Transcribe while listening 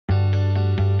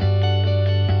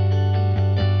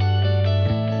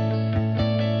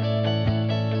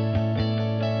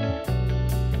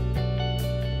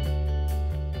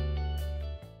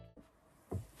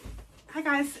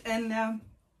guys, and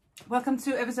welcome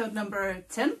to episode number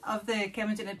 10 of the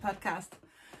CamijoKnit podcast.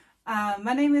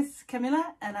 My name is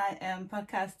Camilla and I am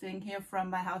podcasting here from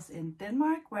my house in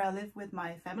Denmark, where I live with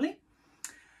my family.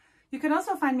 You can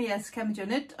also find me as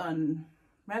CamijoKnit on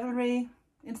Ravelry,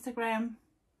 Instagram,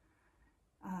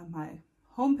 my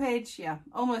homepage, yeah,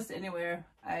 almost anywhere.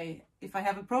 If I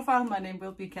have a profile, my name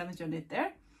will be CamijoKnit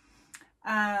there.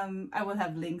 I will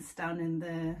have links down in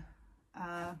the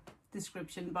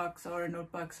description box or note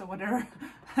box or whatever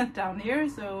down here,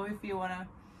 so if you want to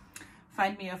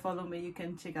find me or follow me, you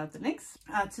can check out the links.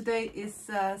 Today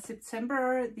is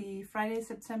Friday,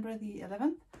 September the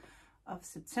 11th of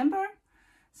September,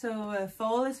 so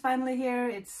fall is finally here.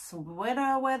 It's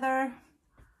weather.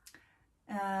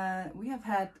 We have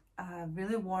had a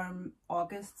really warm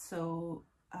August, so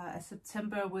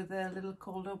September with a little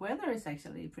colder weather is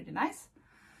actually pretty nice.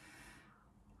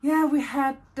 Yeah, we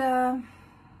had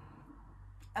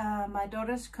my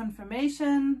daughter's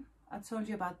confirmation. I told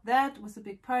you about that. It was a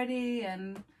big party,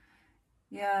 and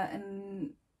I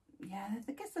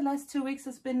guess the last 2 weeks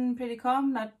has been pretty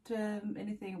calm. Not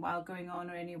anything wild going on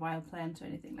or any wild plans or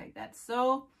anything like that.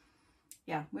 So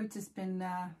yeah, we've just been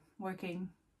working,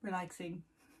 relaxing.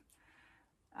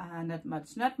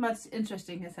 Not much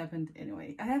interesting has happened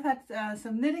anyway. I have had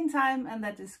some knitting time, and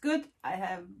that is good.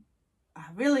 I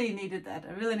really needed that.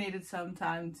 I really needed some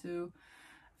time to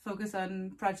focus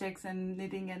on projects and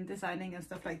knitting and designing and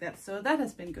stuff like that. So that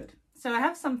has been good. So I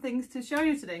have some things to show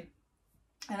you today.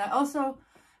 And I also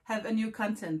have a new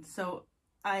content. So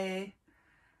I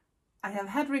have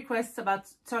had requests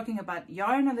about talking about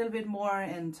yarn a little bit more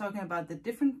and talking about the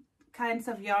different kinds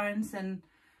of yarns and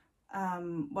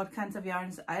what kinds of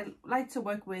yarns I like to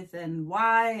work with and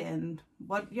why, and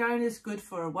what yarn is good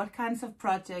for what kinds of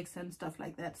projects and stuff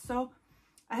like that. So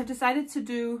I have decided to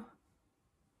do,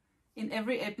 in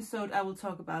every episode I will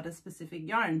talk about a specific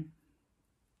yarn,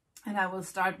 and I will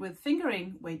start with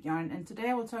fingering weight yarn, and today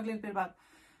I will talk a little bit about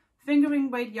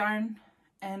fingering weight yarn,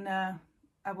 and I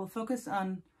will focus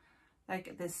on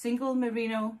like the single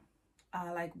merino,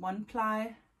 like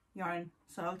 1-ply yarn.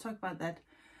 So I'll talk about that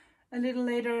a little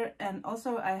later. And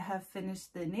also I have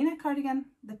finished the Nena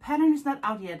Cardigan. The pattern is not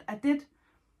out yet.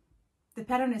 The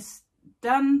pattern is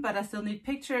done, but I still need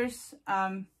pictures.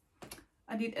 I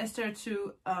need Esther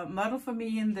to model for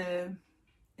me in the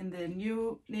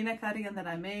new Nena Cardigan that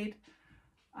I made,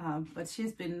 but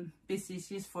she's been busy.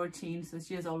 She's 14, so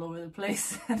she is all over the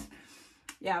place.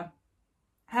 Yeah,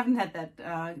 haven't had that,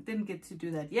 didn't get to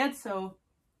do that yet. So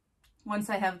once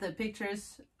I have the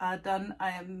pictures done,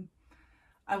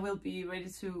 I will be ready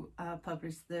to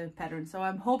publish the pattern. So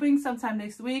I'm hoping sometime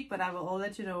next week, but I will all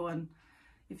let you know. And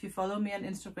if you follow me on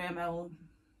Instagram, I will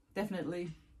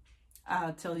definitely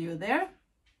tell you there.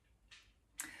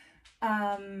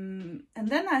 And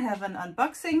then I have an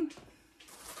unboxing,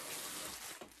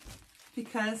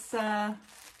 because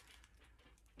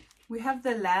we have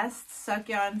the last sock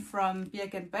yarn from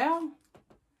Birk & Bell.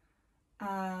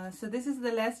 So this is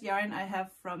the last yarn I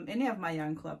have from any of my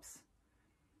yarn clubs.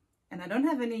 And I don't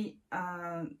have any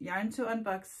yarn to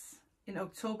unbox in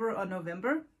October or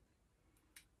November,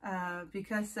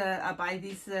 because I buy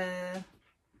these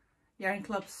yarn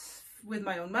clubs with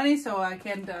my own money, so I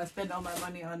can't spend all my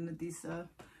money on these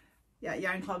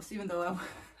yarn clubs, even though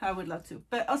I would love to.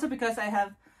 But also because I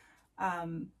have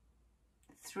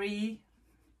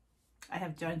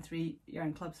joined 3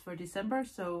 yarn clubs for December,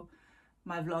 so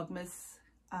my Vlogmas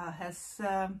has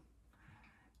that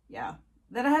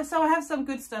I have some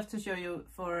good stuff to show you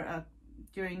for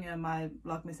during my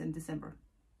Vlogmas in December.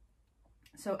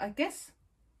 So I guess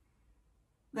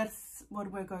that's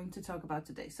what we're going to talk about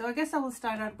today. So I guess I will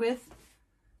start out with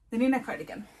the Nena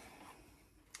Cardigan,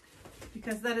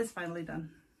 because that is finally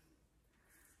done.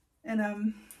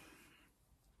 And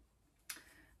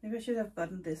maybe I should have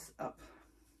buttoned this up,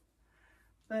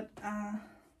 but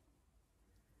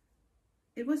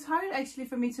it was hard actually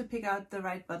for me to pick out the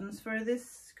right buttons for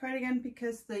this cardigan,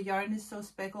 because the yarn is so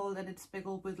speckled, and it's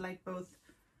speckled with like both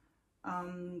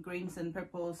greens and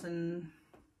purples, and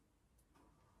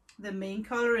the main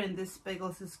color in this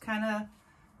speckles is kind of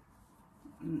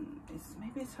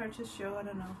maybe it's hard to show, I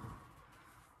don't know,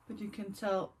 but you can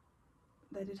tell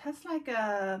that it has like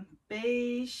a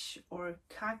beige or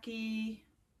khaki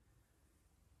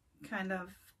kind of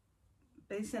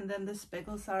base, and then the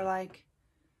speckles are like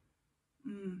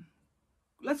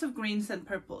lots of greens and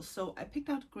purples. So I picked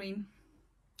out green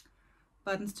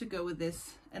buttons to go with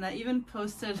this, and I even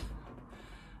posted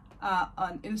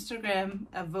on Instagram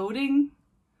a voting,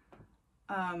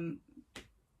 and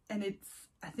it's,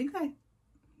 I think like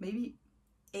maybe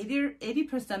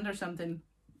 80% or something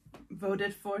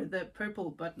voted for the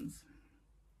purple buttons.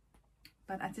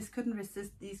 but I just couldn't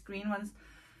resist these green ones.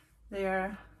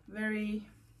 They're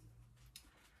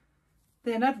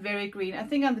not very green. I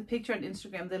think on the picture on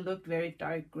Instagram they looked very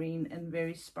dark green and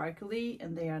very sparkly,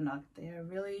 and they are not. They are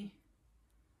really,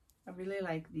 I really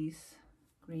like these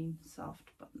green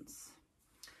soft buttons.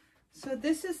 So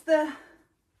this is the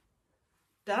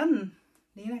done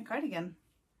Nena cardigan.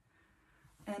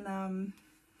 And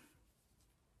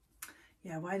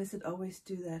yeah, why does it always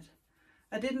do that?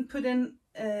 I didn't put in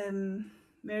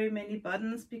very many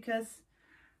buttons because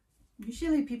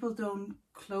usually people don't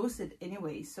close it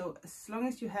anyway. So as long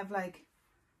as you have like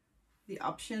the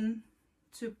option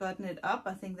to button it up,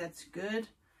 I think that's good.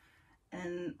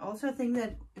 And also I think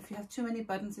that if you have too many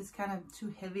buttons, it's kind of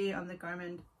too heavy on the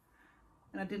garment.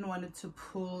 And I didn't want it to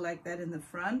pull like that in the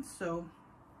front. So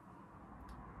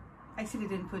I actually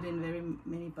didn't put in very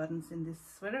many buttons in this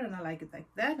sweater, and I like it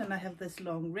like that. And I have this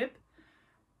long rib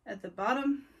at the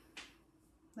bottom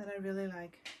that I really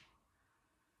like.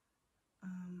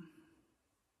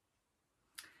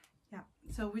 Yeah,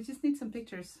 so we just need some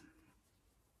pictures.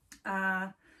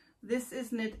 This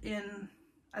is knit in,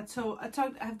 so I've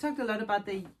talked a lot about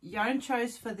the yarn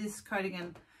choice for this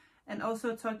cardigan, and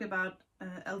also talked about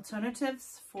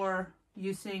alternatives for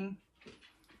using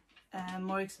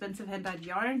more expensive hand-dyed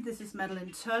yarn. This is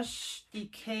Madeline Tosh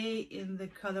DK in the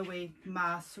colorway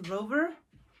Mars Rover,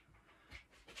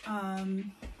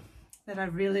 that I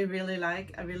really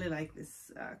like. I really like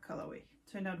this colorway.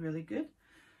 Turned out really good.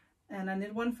 And I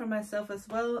knit one for myself as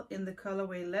well in the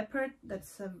colorway Leopard.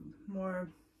 That's a more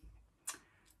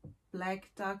black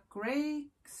dark gray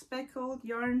speckled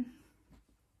yarn.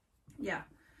 Yeah,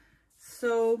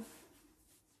 so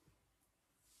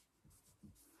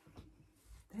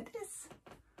that is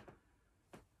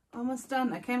almost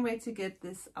done. I can't wait to get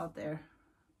this out there,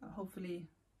 hopefully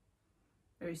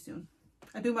very soon.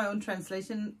 I do my own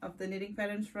translation of the knitting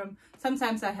patterns from,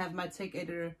 sometimes I have my tech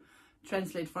editor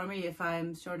translate for me if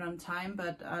I'm short on time,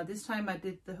 but this time I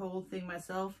did the whole thing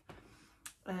myself,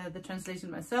 the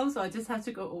translation myself, so I just have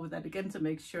to go over that again to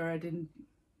make sure I didn't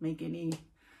make any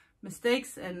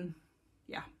mistakes. And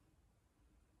yeah,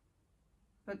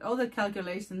 but all the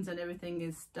calculations and everything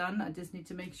is done. I just need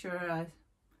to make sure I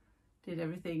did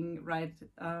everything right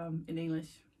in English.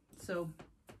 So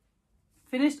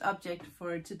finished object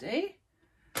for today,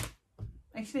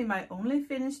 actually my only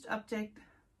finished object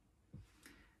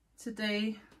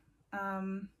today.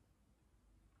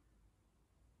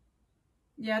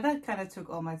 Yeah, that kind of took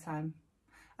all my time.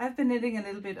 I've been knitting a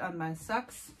little bit on my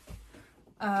socks.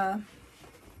 I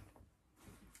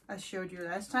showed you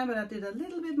last time, but I did a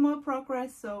little bit more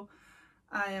progress, so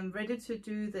I am ready to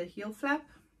do the heel flap.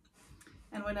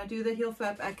 And when I do the heel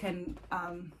flap, I can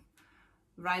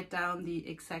write down the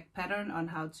exact pattern on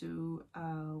how to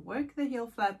work the heel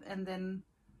flap, and then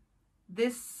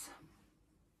this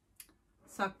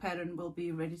sock pattern will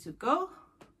be ready to go.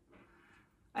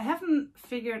 I haven't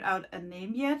figured out a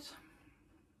name yet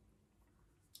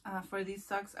for these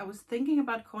socks. I was thinking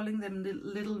about calling them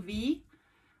Little V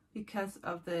because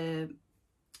of the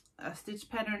stitch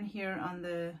pattern here on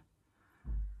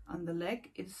the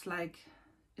leg. It's like,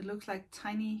 it looks like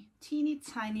teeny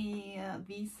tiny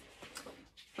V's.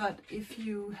 But if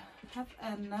you have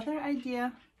another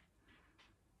idea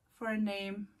for a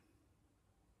name,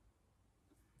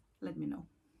 let me know.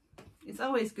 It's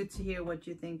always good to hear what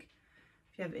you think,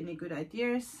 if you have any good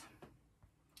ideas.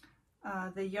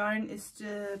 The yarn is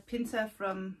the Pinta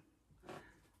from,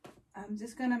 I'm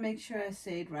just gonna make sure I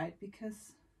say it right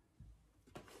because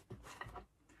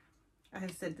I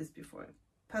have said this before.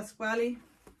 Pasquale.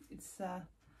 It's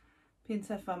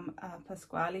Pinta from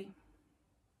Pasquale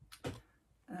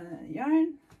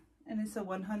yarn, and it's a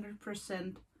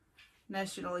 100%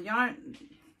 national yarn,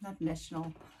 not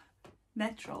national,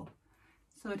 natural,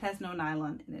 so it has no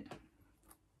nylon in it.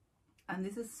 And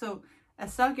this is, so a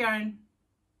sock yarn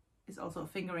is also a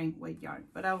fingering weight yarn,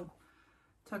 but I'll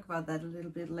talk about that a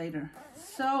little bit later.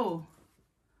 So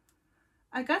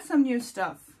I got some new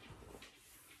stuff.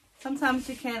 Sometimes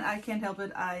I can't help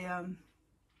it. I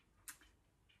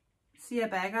see a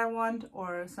bag I want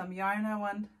or some yarn I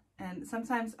want, and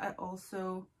sometimes I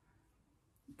also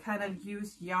kind of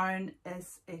use yarn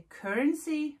as a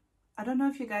currency. I don't know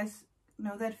if you guys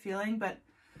know that feeling, but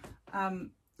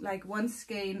like one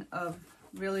skein of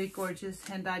really gorgeous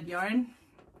hand-dyed yarn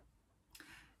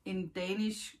in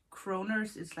Danish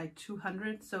kroners is like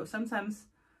 200. So sometimes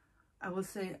I will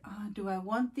say, oh, do I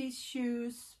want these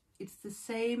shoes? It's the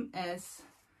same as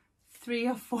 3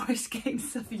 or 4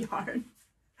 skeins of yarn.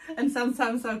 And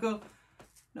sometimes I'll go,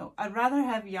 no, I'd rather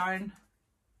have yarn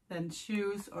than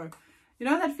shoes. Or You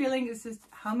know that feeling is just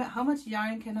how much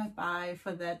yarn can I buy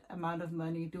for that amount of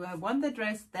money? Do I want the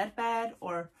dress that bad?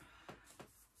 Or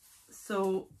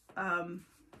so yeah,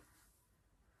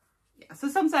 so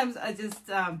sometimes I just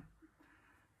I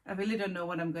really don't know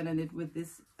what I'm gonna knit with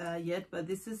this yet, but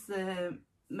this is the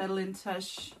Madeline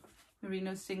Tush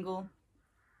merino single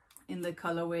in the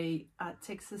colorway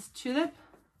Texas Tulip.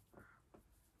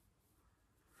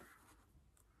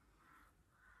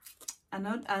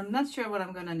 I'm not sure what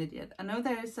I'm gonna knit yet. I know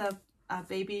there is a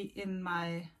baby in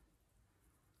my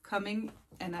coming,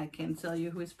 and I can tell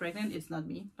you who is pregnant. It's not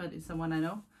me, but it's someone I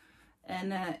know.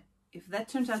 And if that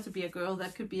turns out to be a girl,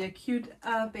 that could be a cute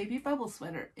baby bubble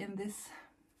sweater in this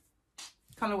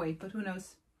colorway, but who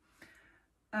knows.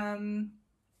 Then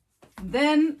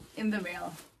in the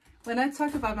mail, when I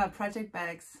talked about my project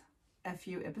bags a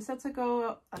few episodes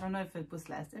ago, I don't know if it was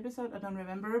last episode, I don't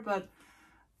remember, but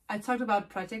I talked about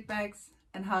project bags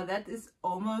and how that is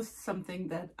almost something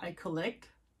that I collect,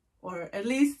 or at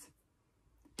least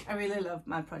I really love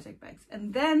my project bags.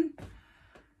 And then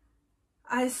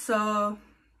I saw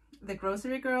the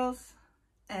Grocery Girls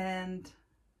and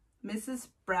Mrs.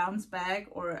 Brown's bag,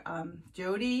 or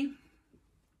Jody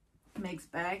makes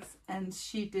bags, and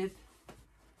she did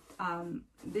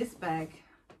this bag,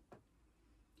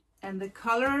 and the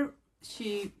color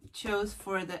she chose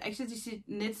for the, actually she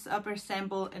knits up her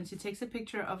sample and she takes a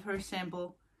picture of her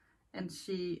sample and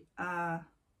she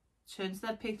turns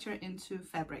that picture into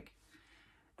fabric.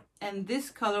 And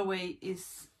this colorway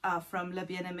is from La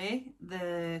Bien-Aimée,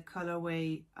 the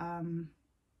colorway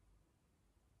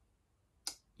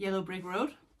Yellow Brick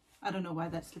Road. I don't know why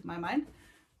that slipped my mind.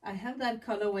 I have that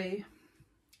colorway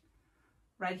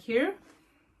right here.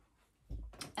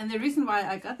 And the reason why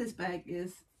I got this bag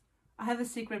is I have a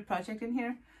secret project in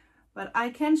here, but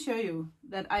I can show you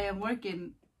that I am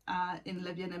working in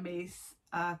La Bien-Aimé's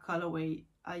colorway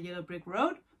Yellow Brick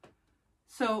Road.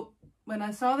 So when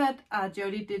I saw that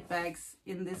Jody did bags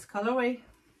in this colorway,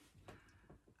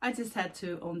 I just had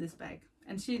to own this bag.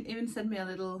 And she even sent me a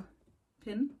little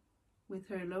pin with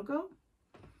her logo.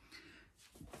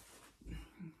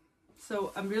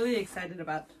 So I'm really excited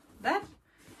about that.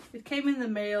 It came in the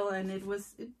mail and it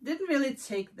didn't really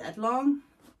take that long.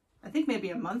 I think maybe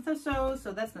a month or so,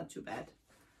 so that's not too bad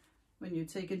when you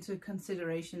take into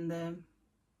consideration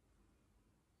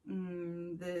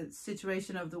the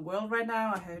situation of the world right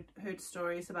now. I heard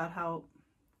stories about how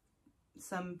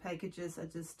some packages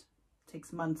just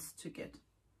takes months to get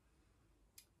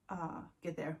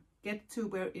to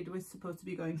where it was supposed to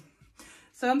be going.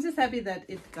 So I'm just happy that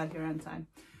it got here on time.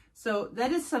 So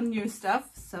that is some new stuff,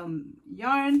 some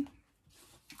yarn,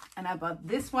 and I bought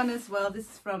this one as well. This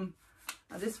is from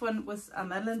this one was a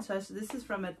Madeline Tush. This is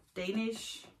from a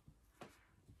Danish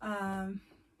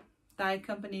dye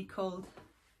company called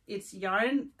It's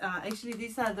Yarn. Actually,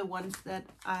 these are the ones that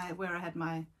where I had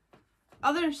my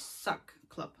other sock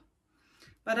club.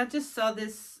 But I just saw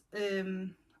this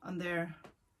on their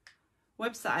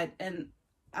website, and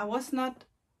I was not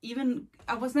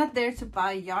there to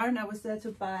buy yarn. I was there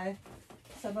to buy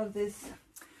some of this.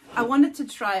 I wanted to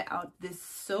try out this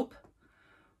soap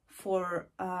for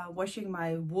washing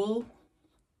my wool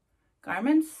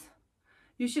garments.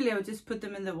 Usually I would just put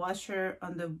them in the washer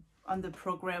on the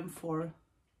program for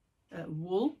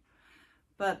wool,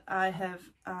 but I have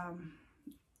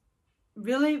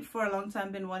really for a long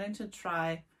time been wanting to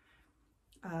try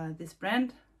this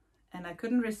brand, and I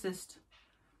couldn't resist.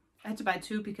 I had to buy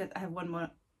two because I have one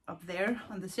more up there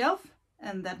on the shelf,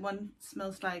 and that one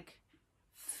smells like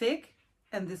fig,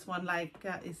 and this one like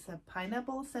is a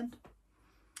pineapple scent.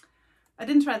 I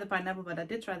didn't try the pineapple, but I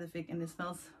did try the fig, and it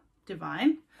smells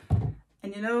divine.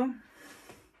 And you know,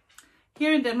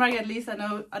 here in Denmark at least, I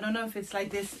don't know if it's like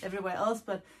this everywhere else,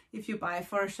 but if you buy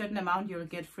for a certain amount, you'll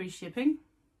get free shipping.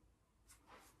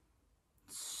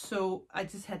 So I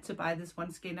just had to buy this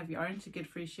one skein of yarn to get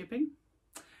free shipping.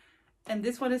 And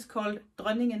this one is called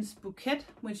Dronningens Bouquet,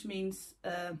 which means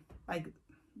like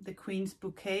the Queen's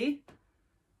bouquet,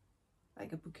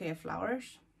 like a bouquet of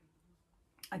flowers.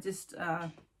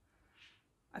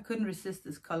 I couldn't resist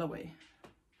this colorway.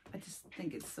 I just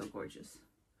think it's so gorgeous.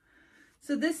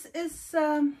 So this is,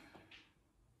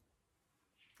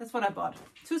 that's what I bought.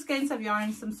 2 skeins of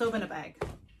yarn, some soap in a bag.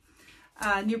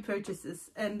 New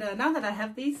purchases. And now that I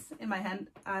have these in my hand,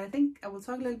 I think I will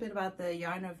talk a little bit about the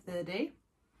yarn of the day,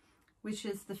 which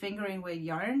is the fingering weight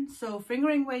yarn. So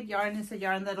fingering weight yarn is a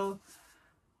yarn that'll,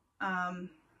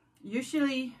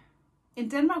 usually in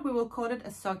Denmark we will call it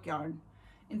a sock yarn.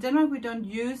 In Denmark we don't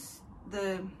use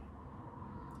the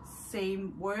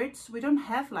same words. We don't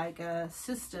have like a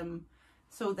system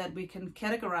so that we can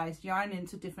categorize yarn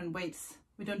into different weights.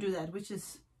 We don't do that, which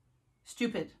is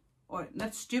stupid, or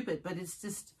not stupid, but it's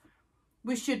just,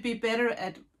 we should be better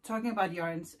at talking about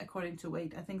yarns according to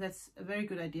weight. I think that's a very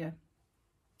good idea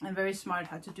and very smart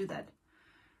how to do that.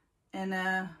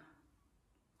 And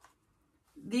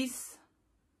these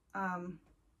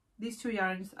two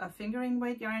yarns are fingering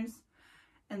weight yarns,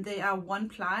 and they are 1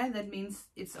 ply. That means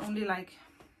it's only like,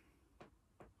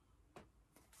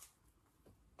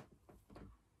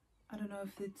 I don't know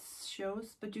if it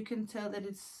shows, but you can tell that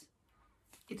it's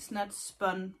not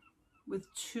spun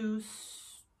with 2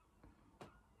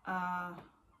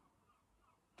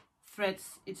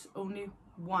 threads. It's only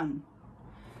 1.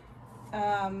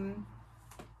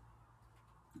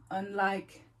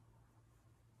 Unlike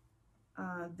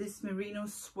this merino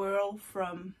swirl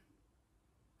from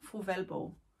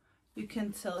Ravelry, you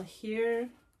can tell here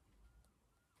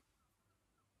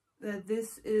that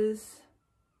this is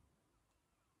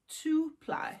 2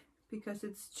 ply, because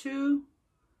it's 2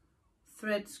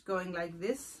 threads going like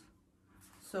this.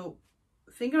 So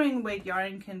fingering weight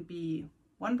yarn can be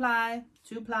 1 ply,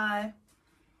 2 ply.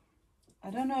 I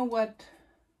don't know what,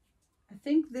 I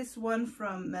think this one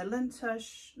from Madeline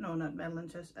Tush, no, not Madeline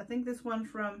Tush, I think this one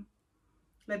from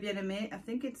La Bien-Aimée, I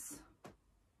think it's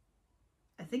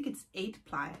 8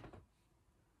 ply.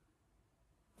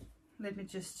 Let me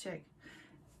just check.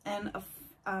 And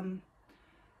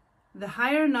the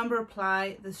higher number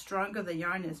ply, the stronger the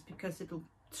yarn is, because it'll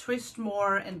twist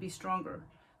more and be stronger.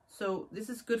 So this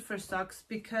is good for socks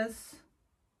because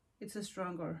it's a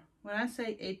stronger. When I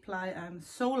say 8 ply, I'm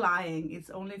so lying. It's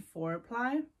only 4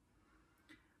 ply.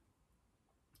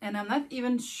 And I'm not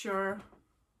even sure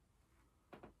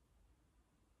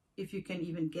if you can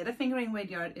even get a fingering weight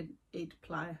yarn at 8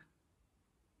 ply.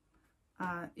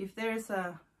 If there's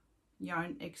a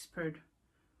yarn expert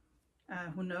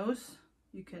who knows,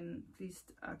 you can please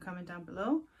comment down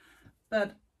below.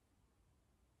 But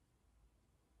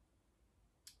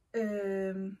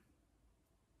the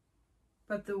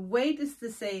weight is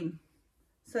the same.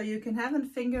 So you can have a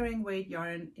fingering weight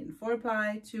yarn in 4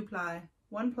 ply, 2 ply,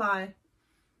 1 ply,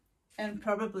 and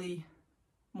probably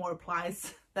more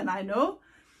plies than I know.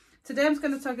 Today I'm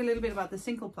going to talk a little bit about the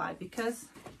single ply, because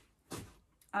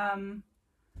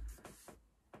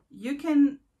you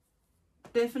can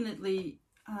definitely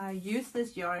use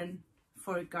this yarn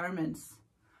for garments.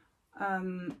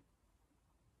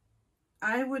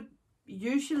 I would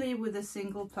usually, with a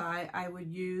single ply, I would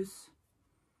use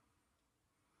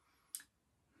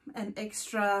an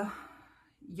extra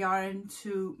yarn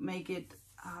to make it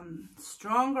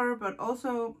stronger, but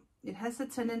also it has a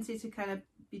tendency to kind of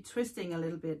be twisting a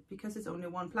little bit because it's only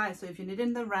 1 ply. So if you knit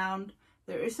in the round,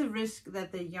 there is a risk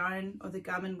that the yarn or the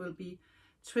garment will be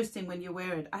twisting when you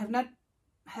wear it. I have not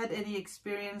had any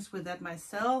experience with that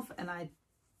myself, and I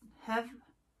have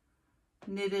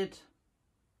knitted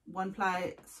 1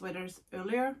 ply sweaters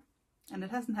earlier and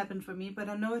it hasn't happened for me, but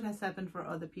I know it has happened for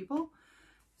other people.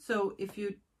 So if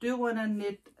you do want to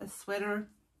knit a sweater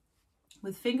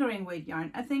with fingering weight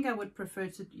yarn, I think I would prefer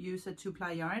to use a 2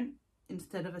 ply yarn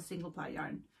instead of a single ply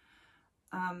yarn.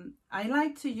 I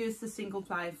like to use the single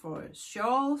ply for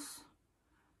shawls.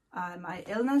 My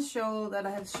Elna shawl that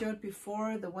I have showed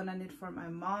before, the one I knit for my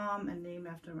mom and named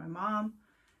after my mom,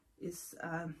 is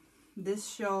this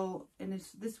shawl, and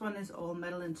this one is all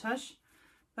Madeline Tush,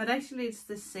 but actually it's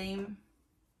the same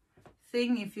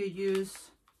thing if you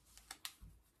use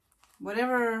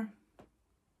whatever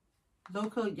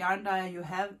local yarn dyer you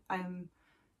have. I'm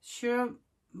sure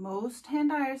most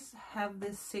hand dyers have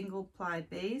this single ply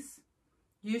base.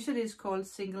 Usually it's called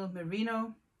single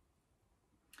merino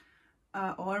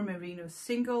or merino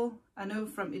single. I know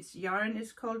from its yarn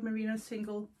it's called merino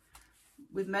single.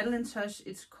 With Madeline Tush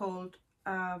it's called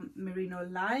merino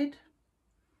light.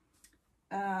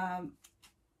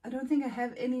 I don't think I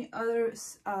have any other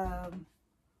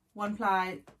 1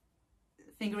 ply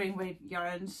fingering weight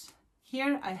yarns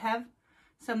here. I have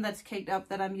some that's caked up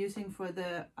that I'm using for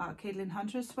the Caitlin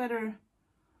Hunter sweater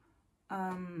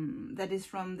that is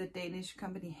from the Danish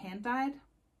company Hand Dyed.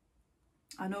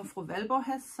 I know Ravelry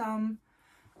has some.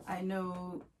 I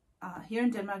know here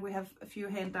in Denmark we have a few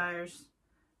hand dyers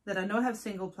that I know have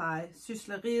single ply.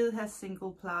 Sysleriet has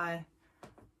single ply,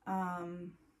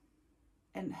 and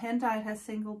Hand Dyed has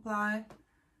single ply,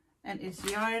 and Its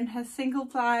Yarn has single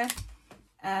ply,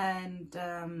 and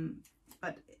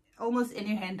but almost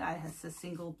any hand dye has a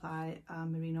single ply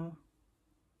merino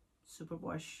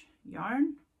superwash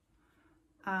yarn.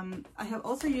 I have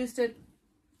also used it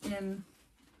in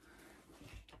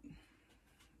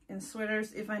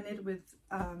sweaters if I knit with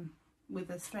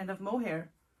a strand of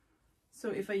mohair. So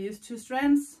if I use 2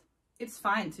 strands, it's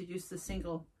fine to use the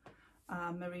single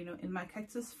merino. In my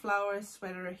cactus flower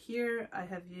sweater here, I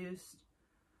have used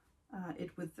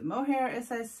it with the mohair,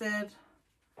 as I said.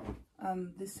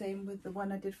 The same with the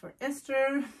one I did for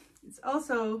Esther. It's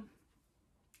also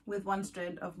with 1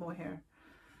 strand of mohair.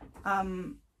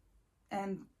 And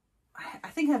I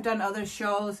think I've done other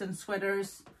shawls and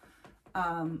sweaters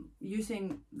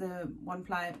using the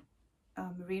 1-ply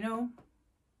merino.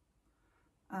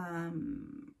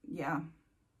 Yeah,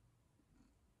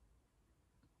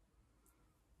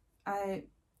 I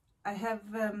have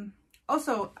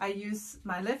also, I use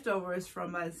my leftovers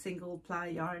from my single-ply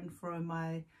yarn for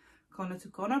my corner to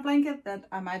corner blanket that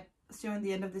I might show in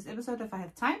the end of this episode if I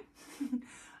have time.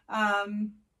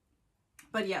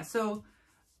 But yeah, so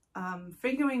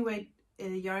fingering weight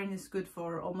yarn is good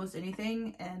for almost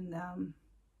anything, and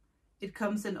it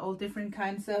comes in all different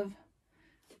kinds of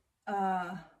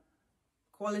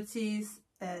qualities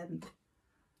and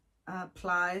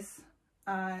plies.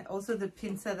 Also the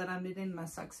pincer that I'm knitting my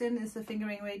socks in is a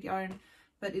fingering weight yarn,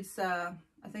 but it's I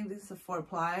think this is a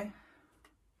 4-ply.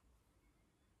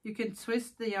 You can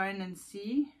twist the yarn and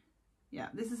see. Yeah,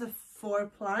 this is a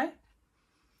 4-ply.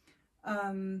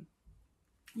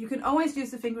 You can always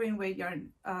use the fingering weight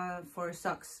yarn for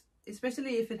socks,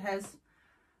 especially if it has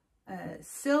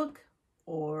silk,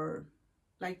 or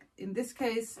like in this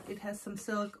case it has some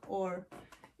silk, or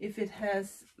if it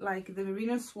has, like the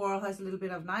merino swirl has a little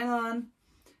bit of nylon.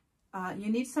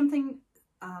 You need something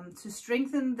to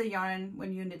strengthen the yarn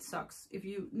when you knit socks. If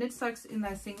you knit socks in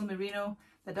a single merino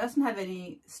that doesn't have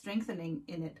any strengthening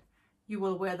in it, you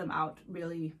will wear them out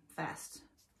really fast.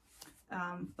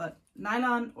 But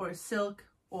nylon or silk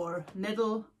or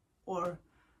nettle, or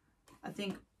I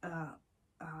think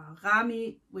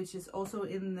rami, which is also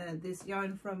in this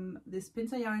yarn from this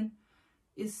pincer yarn,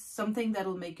 is something that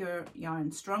will make your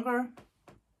yarn stronger.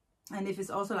 And if it's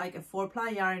also like a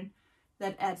 4-ply yarn,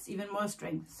 that adds even more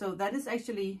strength. So that is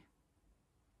actually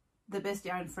the best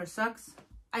yarn for socks,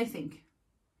 I think.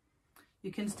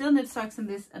 You can still knit socks in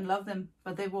this and love them,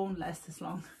 but they won't last as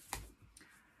long.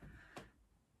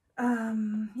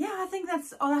 Yeah, I think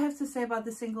that's all I have to say about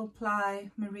the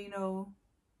single-ply merino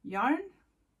yarn.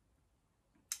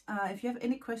 If you have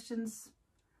any questions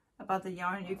about the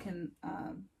yarn, you can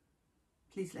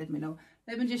please let me know.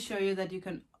 Let me just show you that you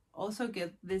can also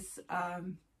get this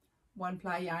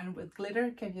 1-ply yarn with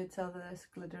glitter. Can you tell there's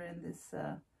glitter in this?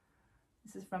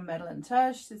 This is from Metal and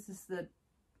Touch. This is the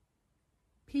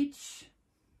peach.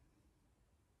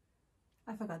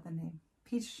 I forgot the name.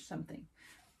 Peach something.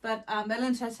 But Metal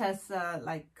and Touch has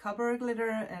like copper glitter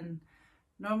and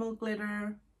normal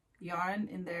glitter yarn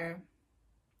in there.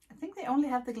 I think they only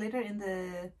have the glitter in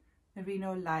the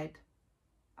merino light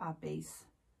base,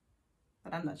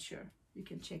 but I'm not sure. You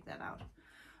can check that out.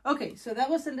 Okay, so that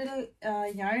was a little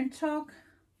yarn talk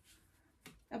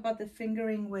about the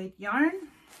fingering weight yarn.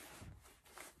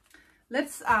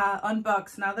 Let's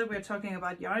unbox now that we're talking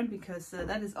about yarn, because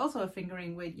that is also a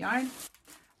fingering weight yarn.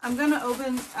 I'm gonna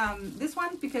open this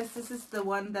one because this is the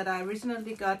one that I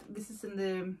originally got. This is in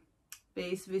the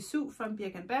base Visu from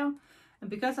Birk & Bau. And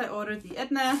because I ordered the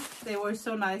Edna, they were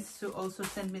so nice to also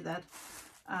send me that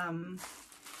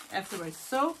afterwards.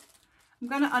 So I'm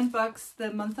gonna unbox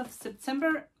the month of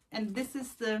September, and this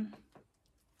is the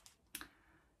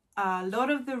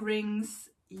Lord of the Rings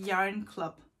Yarn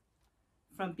Club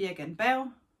from Birk &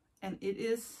 Bau, and it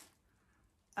is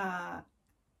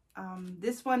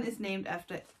this one is named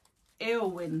after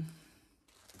Eowyn.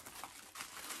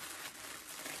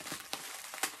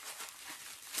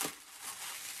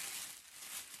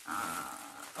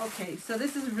 Okay, so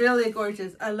this is really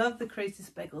gorgeous. I love the crazy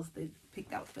speckles they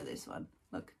picked out for this one.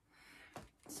 Look.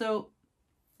 So,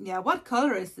 yeah, what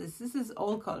color is this? This is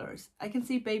all colors. I can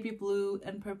see baby blue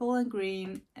and purple and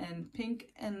green and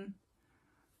pink and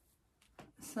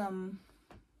some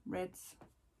reds.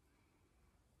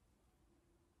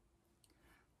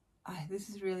 This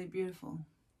is really beautiful.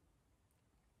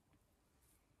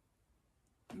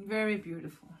 Very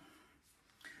beautiful.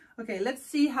 Okay, let's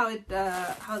see how it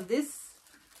how this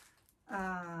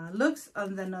looks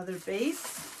on another base,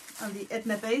 on the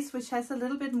Edna base, which has a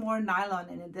little bit more nylon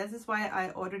in it. This is why I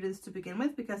ordered this to begin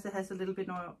with, because it has a little bit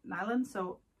more nylon.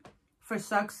 So for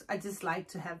socks, I just like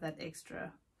to have that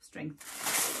extra strength.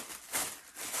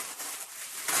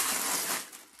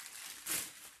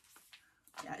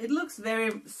 Yeah, it looks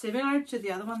very similar to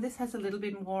the other one. This has a little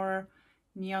bit more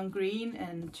neon green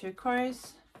and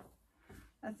turquoise,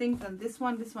 I think, than this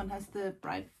one. This one has the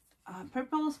bright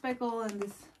purple speckle, and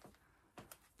this,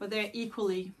 but they're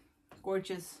equally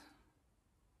gorgeous.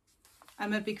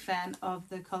 I'm a big fan of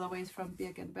the colorways from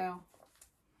Birk & Bau.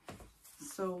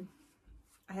 So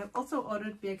I have also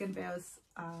ordered Birk & Bau's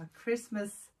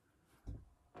Christmas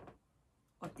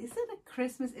or is it a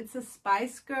Christmas? It's a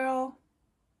Spice Girl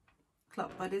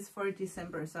club, but it's for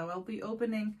December. So I'll be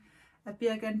opening a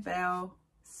Birk & Bao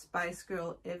Spice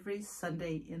Girl every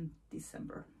Sunday in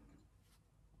December.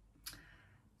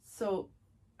 So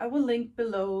I will link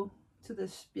below to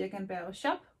this Birk & Bao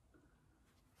shop.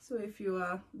 So if you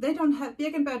they don't have,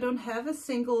 Birk & Bao don't have a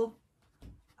single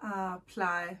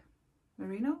ply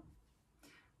merino,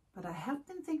 but I have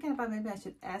been thinking about maybe I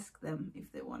should ask them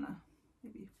if they wanna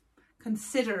maybe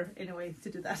consider anyway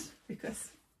to do that,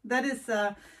 because that is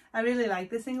I really like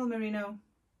the single merino.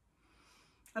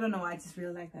 I don't know why, I just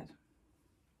really like that.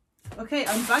 Okay,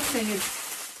 unboxing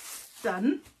is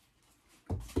done.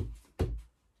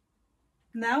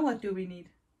 Now what do we need?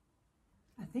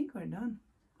 I think we're done.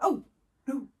 Oh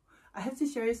no, I have to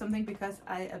show you something because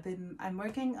I'm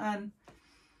working on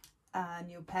a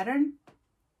new pattern,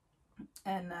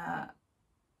 and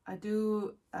I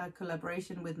do a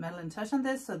collaboration with Metal and Touch on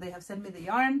this, so they have sent me the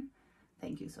yarn.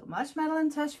 Thank you so much, Metal and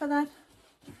Touch, for that.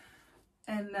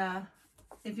 And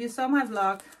if you saw my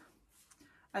vlog,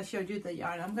 I showed you the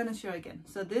yarn. I'm gonna show again.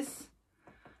 So this,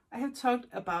 I have talked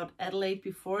about Adelaide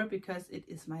before because it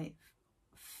is my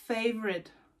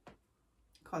favorite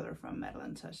color from Metal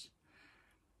and Touch.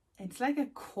 It's like a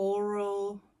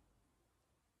coral.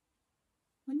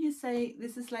 When you say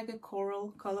this is like a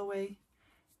coral colorway,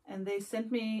 and they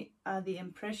sent me the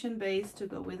impression base to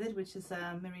go with it, which is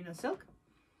a merino silk.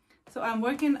 So I'm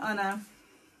working on a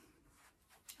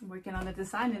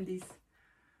design in these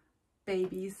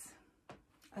babies.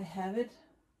 I have it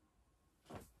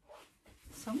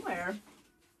somewhere.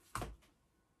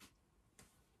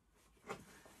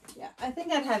 Yeah, I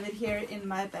think I have it here in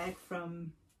my bag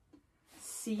from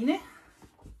Sine,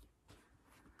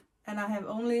 and I have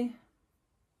only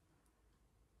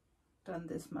done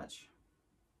this much.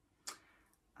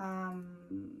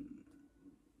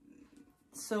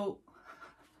 So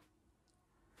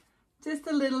just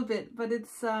a little bit, but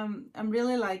it's I'm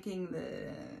really liking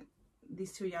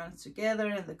these two yarns together,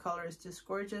 and the color is just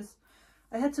gorgeous.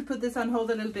 I had to put this on hold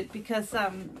a little bit because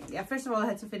yeah, first of all I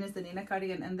had to finish the Nena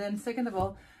cardigan, and then second of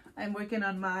all I'm working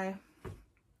on my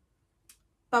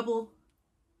bubble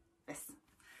vest.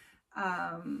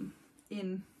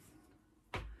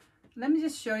 Let me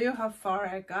just show you how far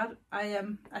I got. I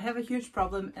have a huge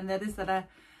problem, and that is that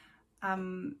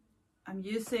I'm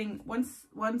using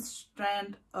one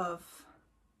strand of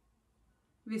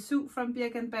Visu from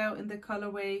Birk & Bao in the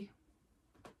colorway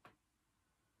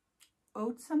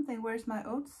oats something. Where's my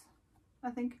oats? I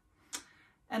think.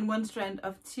 And one strand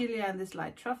of Tilia in this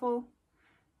light truffle.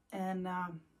 And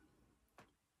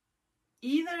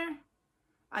either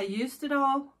I used it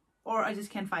all or I just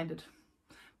can't find it.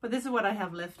 But this is what I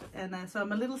have left, and so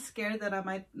I'm a little scared that I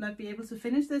might not be able to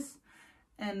finish this.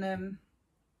 And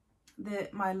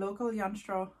my local yarn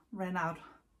straw ran out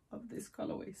of this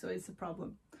colorway, so it's a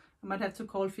problem. I might have to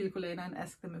call Filcolena and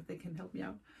ask them if they can help me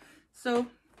out. So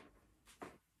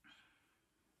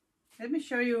let me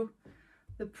show you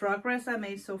the progress I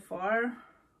made so far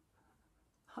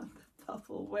on the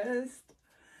duffel vest.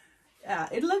 Yeah,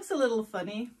 it looks a little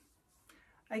funny,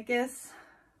 I guess.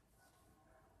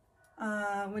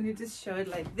 When you just show it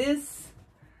like this,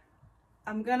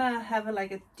 I'm gonna have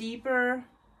like a deeper,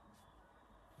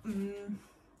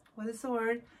 what is the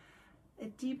word? A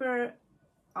deeper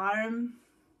arm,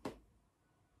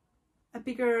 a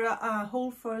bigger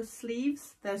hole for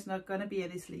sleeves. There's not gonna be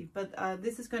any sleeve, but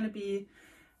this is gonna be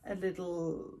a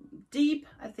little deep.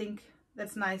 I think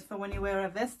that's nice for when you wear a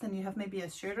vest and you have maybe a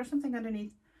shirt or something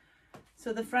underneath.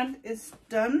 So the front is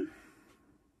done.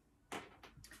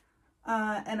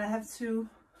 And I have to,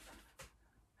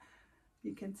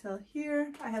 you can tell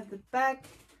here, I have the back,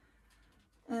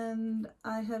 and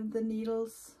I have the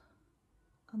needles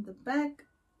on the back,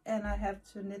 and I have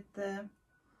to knit the,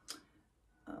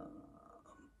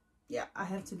 yeah, I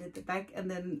have to knit the back and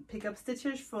then pick up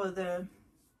stitches for the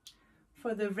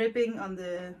ribbing on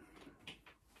the,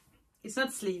 it's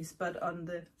not sleeves, but on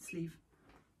the sleeve.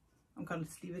 I'm gonna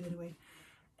sleeve it anyway.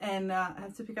 And I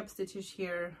have to pick up stitches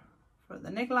here for the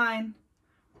neckline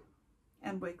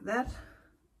and work that.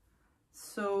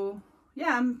 So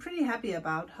yeah, I'm pretty happy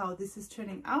about how this is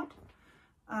turning out.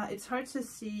 It's hard to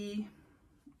see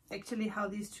actually how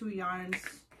these two yarns,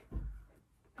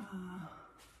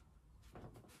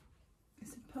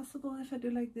 is it possible if I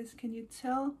do like this? Can you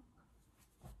tell?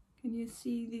 Can you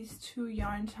see these two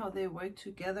yarns, how they work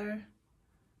together?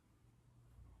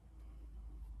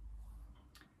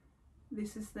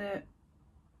 This is the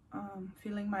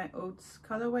Feeling My Oats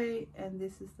colorway, and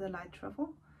this is the light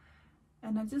truffle.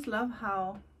 And I just love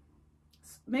how,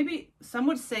 maybe some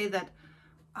would say that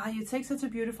you take such a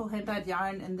beautiful hand-dyed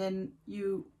yarn and then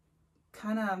you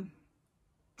kind of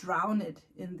drown it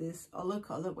in this other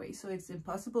colorway, so it's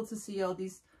impossible to see all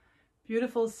these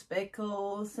beautiful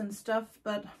speckles and stuff.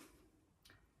 But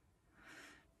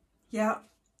yeah,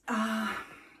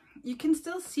 you can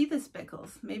still see the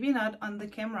speckles, maybe not on the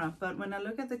camera, but when I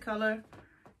look at the color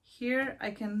here,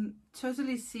 I can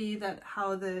totally see that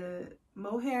how the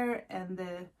mohair and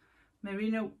the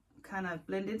merino kind of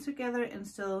blend in together and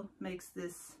still makes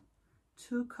this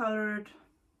two-colored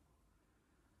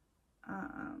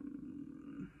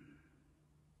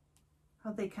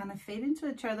how they kind of fade into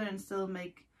each other and still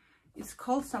make, it's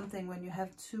called something when you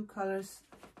have two colors,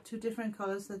 two different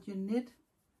colors that you knit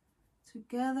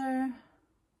together.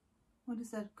 What is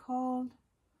that called?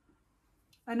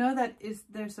 I know that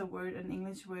there's a word, an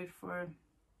English word for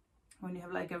when you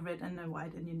have like a red and a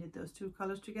white and you knit those two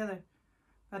colors together,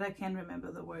 but I can't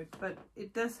remember the word. But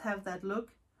it does have that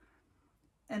look,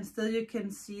 and still you can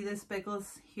see the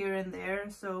speckles here and there.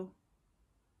 So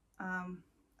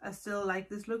I still like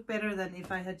this look better than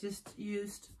if I had just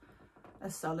used a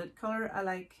solid color. I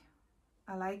like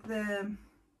the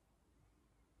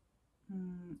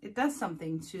it does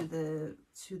something to the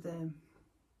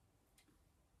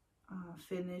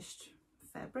finished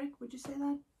fabric. Would you say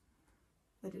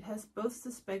that it has both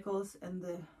the speckles and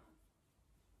the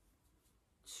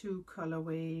two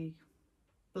colorway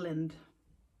blend?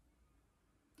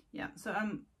 Yeah, so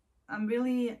I'm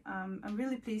really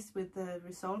pleased with the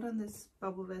result on this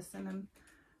bubble vest, and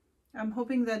I'm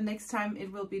hoping that next time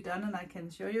it will be done and I can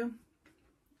show you.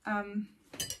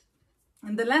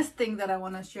 And the last thing that I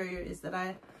want to show you is that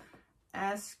I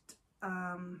asked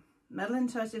Madeline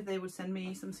Touch if they would send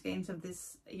me some skeins of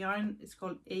this yarn. It's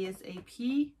called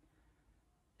ASAP.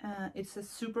 It's a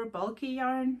super bulky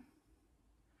yarn.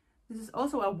 This is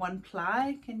also a one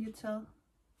ply. Can you tell?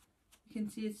 You can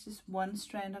see it's just one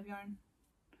strand of yarn.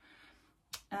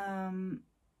 And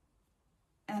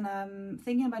I'm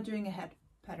thinking about doing a hat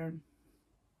pattern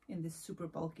in this super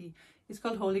bulky. It's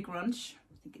called Holy Grunge.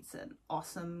 I think it's an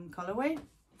awesome colorway.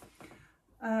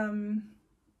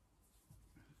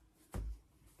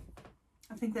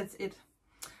 I think that's it.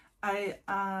 I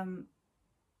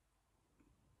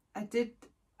did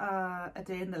a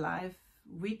day in the life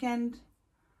weekend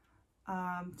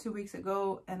 2 weeks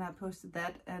ago, and I posted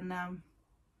that, and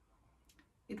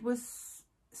it was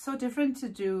so different to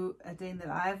do a day in the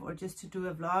life or just to do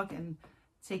a vlog and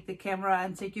take the camera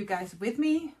and take you guys with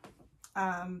me.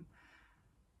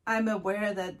 I'm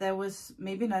aware that there was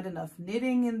maybe not enough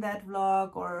knitting in that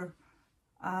vlog, or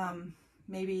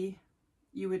maybe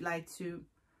you would like to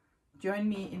join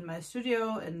me in my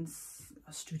studio, and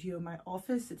my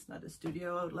office. It's not a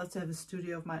studio. I would love to have a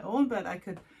studio of my own, but I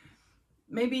could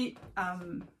maybe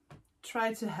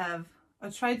try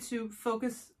to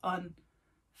focus on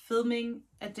filming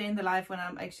a day in the life when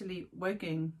I'm actually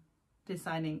working,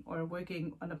 designing, or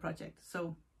working on a project.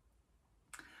 So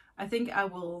I think I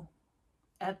will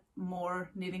add more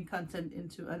knitting content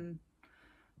into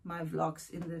my vlogs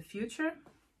in the future.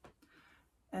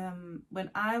 When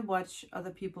I watch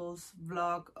other people's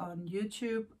vlog on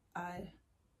YouTube, I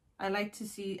like to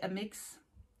see a mix.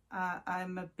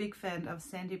 I'm a big fan of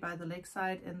Sandy by the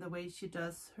Lakeside and the way she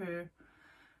does her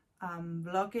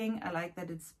vlogging. I like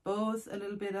that it's both a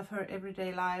little bit of her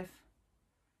everyday life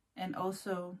and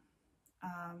also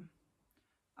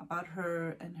about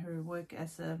her and her work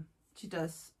as she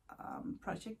does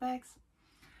project bags,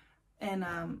 and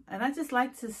I just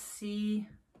like to see,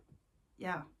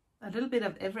 yeah, a little bit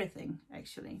of everything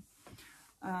actually.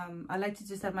 I like to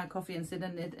just have my coffee and sit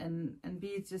in it and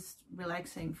be just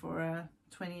relaxing for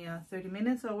 20 or 30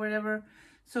 minutes or whatever.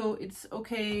 So it's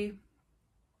okay.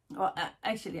 Well,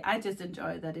 actually, I just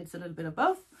enjoy that it's a little bit of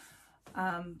both.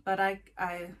 But I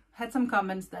had some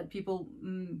comments that people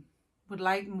would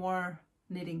like more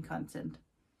knitting content.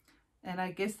 And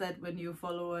I guess that when you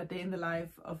follow a day in the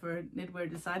life of a knitwear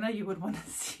designer, you would want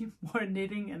to see more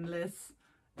knitting and less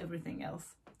everything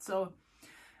else. So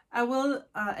I will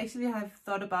actually have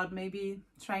thought about maybe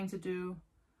trying to do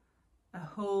a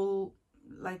whole,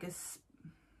 like a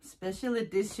special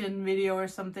edition video or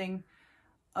something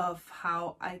of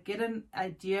how I get an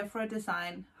idea for a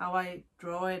design, how I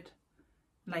draw it,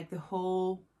 like the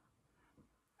whole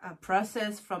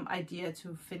process from idea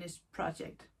to finished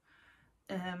project.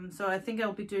 So I think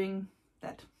I'll be doing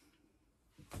that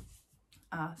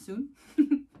soon.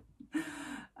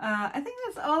 I think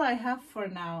that's all I have for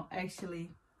now,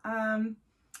 actually.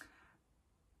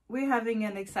 We're having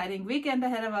an exciting weekend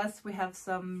ahead of us. We have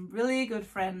some really good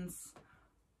friends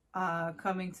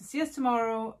coming to see us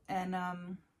tomorrow, and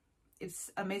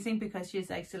it's amazing because she's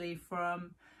actually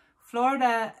from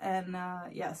Florida, and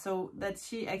yeah, so that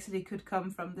she actually could come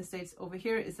from the States over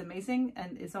here is amazing.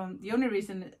 And it's the only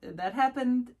reason that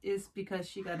happened is because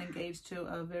she got engaged to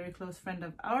a very close friend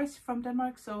of ours from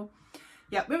Denmark. So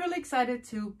yeah, we're really excited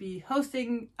to be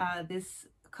hosting this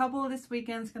couple this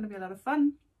weekend. It's gonna be a lot of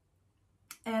fun.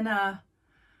 And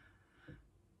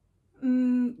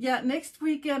yeah, next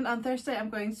weekend on Thursday I'm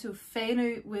going to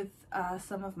Fanø with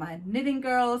some of my knitting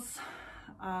girls,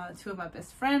 two of my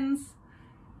best friends.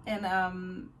 And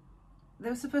there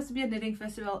was supposed to be a knitting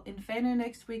festival in Fanø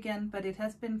next weekend, but it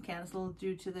has been cancelled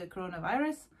due to the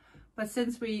coronavirus. But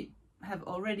since we have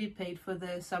already paid for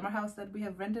the summer house that we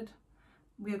have rented,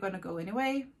 we are going to go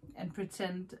anyway and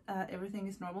pretend everything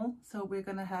is normal. So we're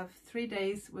going to have 3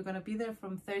 days. We're going to be there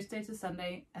from Thursday to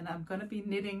Sunday, and I'm going to be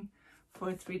knitting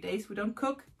for 3 days. We don't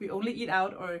cook, we only eat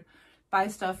out or buy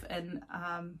stuff and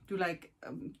do like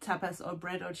tapas or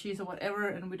bread or cheese or whatever,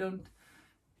 and we don't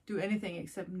do anything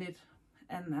except knit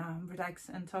and relax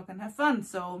and talk and have fun.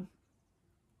 So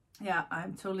yeah,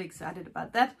 I'm totally excited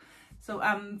about that. So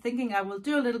I'm thinking I will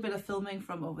do a little bit of filming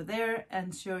from over there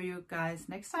and show you guys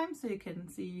next time, so you can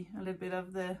see a little bit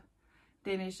of the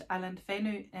Danish island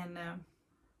Fanø. And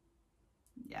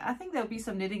yeah, I think there'll be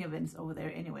some knitting events over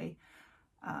there anyway,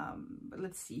 but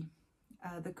let's see.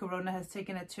 The corona has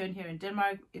taken a turn here in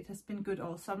Denmark. It has been good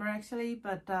all summer actually,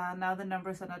 but now the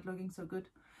numbers are not looking so good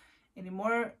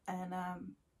anymore, and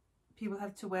people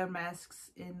have to wear masks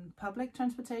in public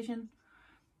transportation.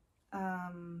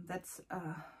 That's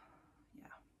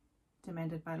yeah,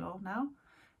 demanded by law now,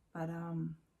 but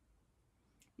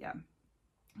yeah,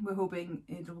 we're hoping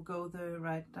it will go the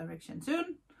right direction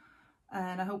soon,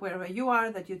 and I hope wherever you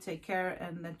are that you take care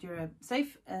and that you're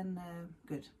safe and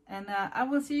good. And I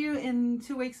will see you in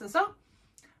 2 weeks or so.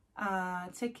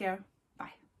 Take care.